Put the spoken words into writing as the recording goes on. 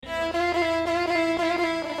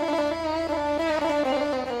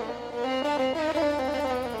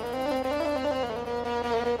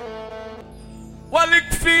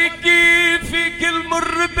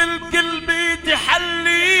مر بالكلمة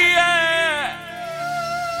تحليه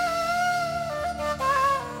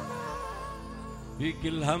فيك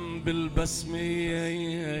الهم بالبسمة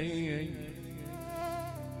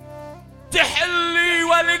تحلي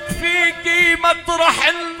ولك فيكي مطرح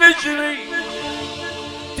النجري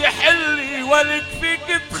تحلي ولك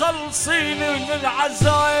فيك تخلصيني من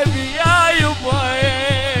العذاب يا يبا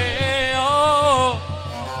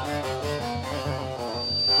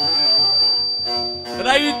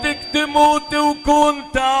ريتك تموت وكون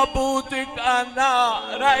تابوتك انا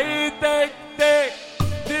ريتك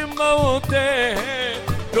تموتي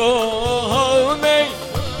كوني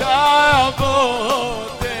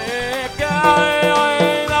تابوتك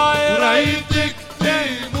ريتك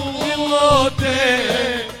تموتي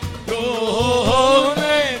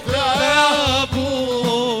كوني تابوتك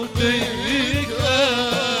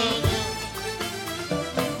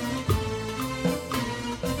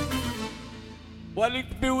ولك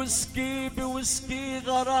بوسكي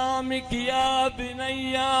غرامك يا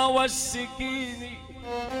بنيا والسكيني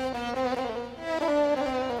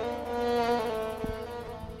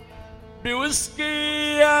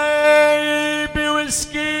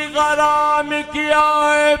بوسكي غرامك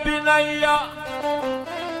يا بنيا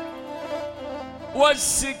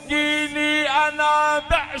والسكيني انا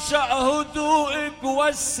بعشق هدوءك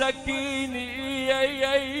والسكيني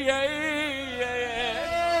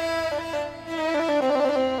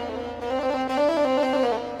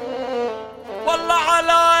والله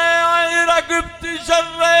على رقبتي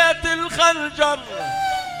جريت الخنجر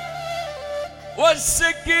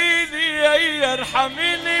والسكينة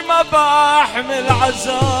يرحميني ما بحمل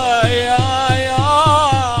عزايا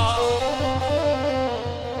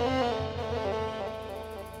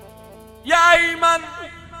يا أيمن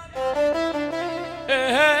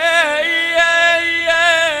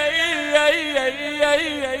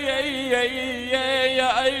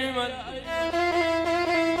يا أيمن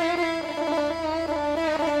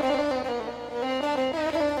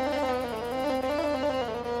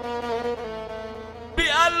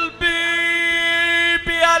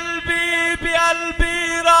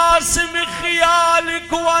بقلبي راسم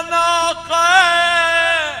خيالك وناقش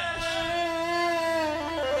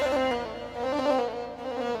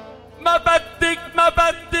ما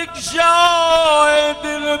بدك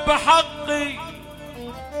جاهد بحقي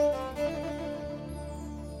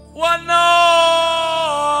وناقش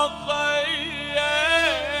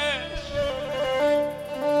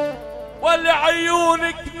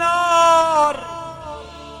ولعيونك نار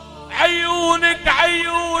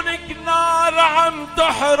عيونك نار عم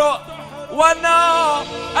تحرق وانا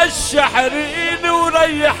الشحرين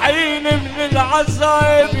وريحين من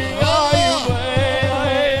العذاب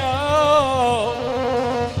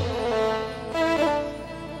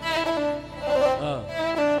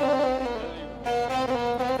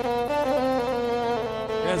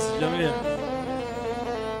يا جميل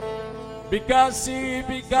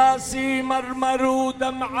بكاسي مرمر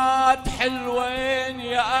ودمعات حلوين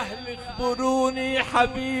يا أهل اخبروني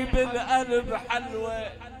حبيب القلب حلوين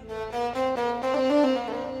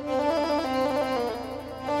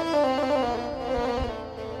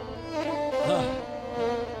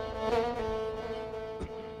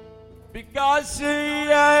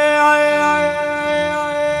بكاسي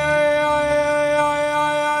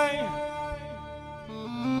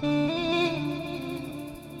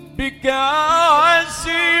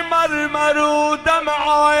بكاسي مرمر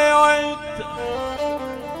ودمعات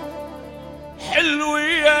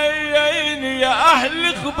حلوين يا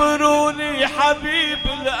أهل اخبروني حبيب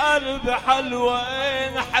القلب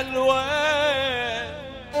حلوين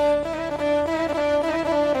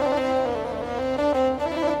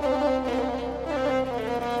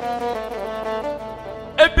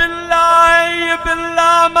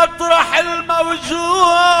بالله مطرح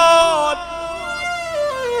الموجود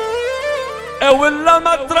ولا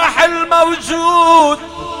مطرح الموجود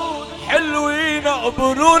حلوين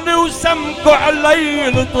اقبروني وسمكوا علي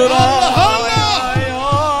الطراح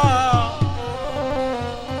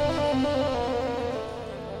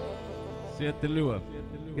سيادة اللواء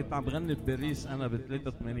كنت عم بغني بباريس انا ب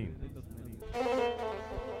 83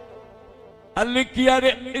 قال لك يا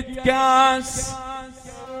رقة كاس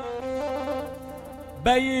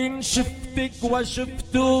بين شفتك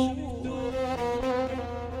وشفته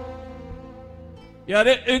يا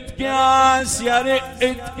رقة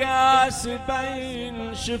كاس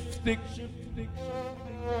بين شفتك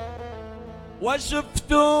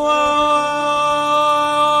وشفته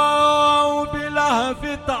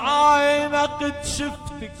وبلهفة عينك قد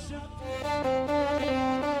شفتك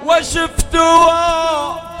وشفته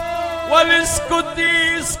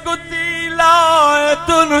والاسكتي اسكتي لا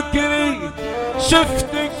تنكري،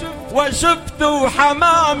 شفتك وشفت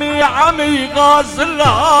وحمامي عمي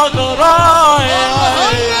غازلها غرايا.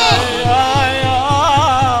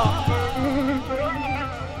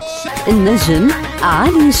 النجم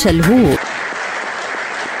علي شلهوب.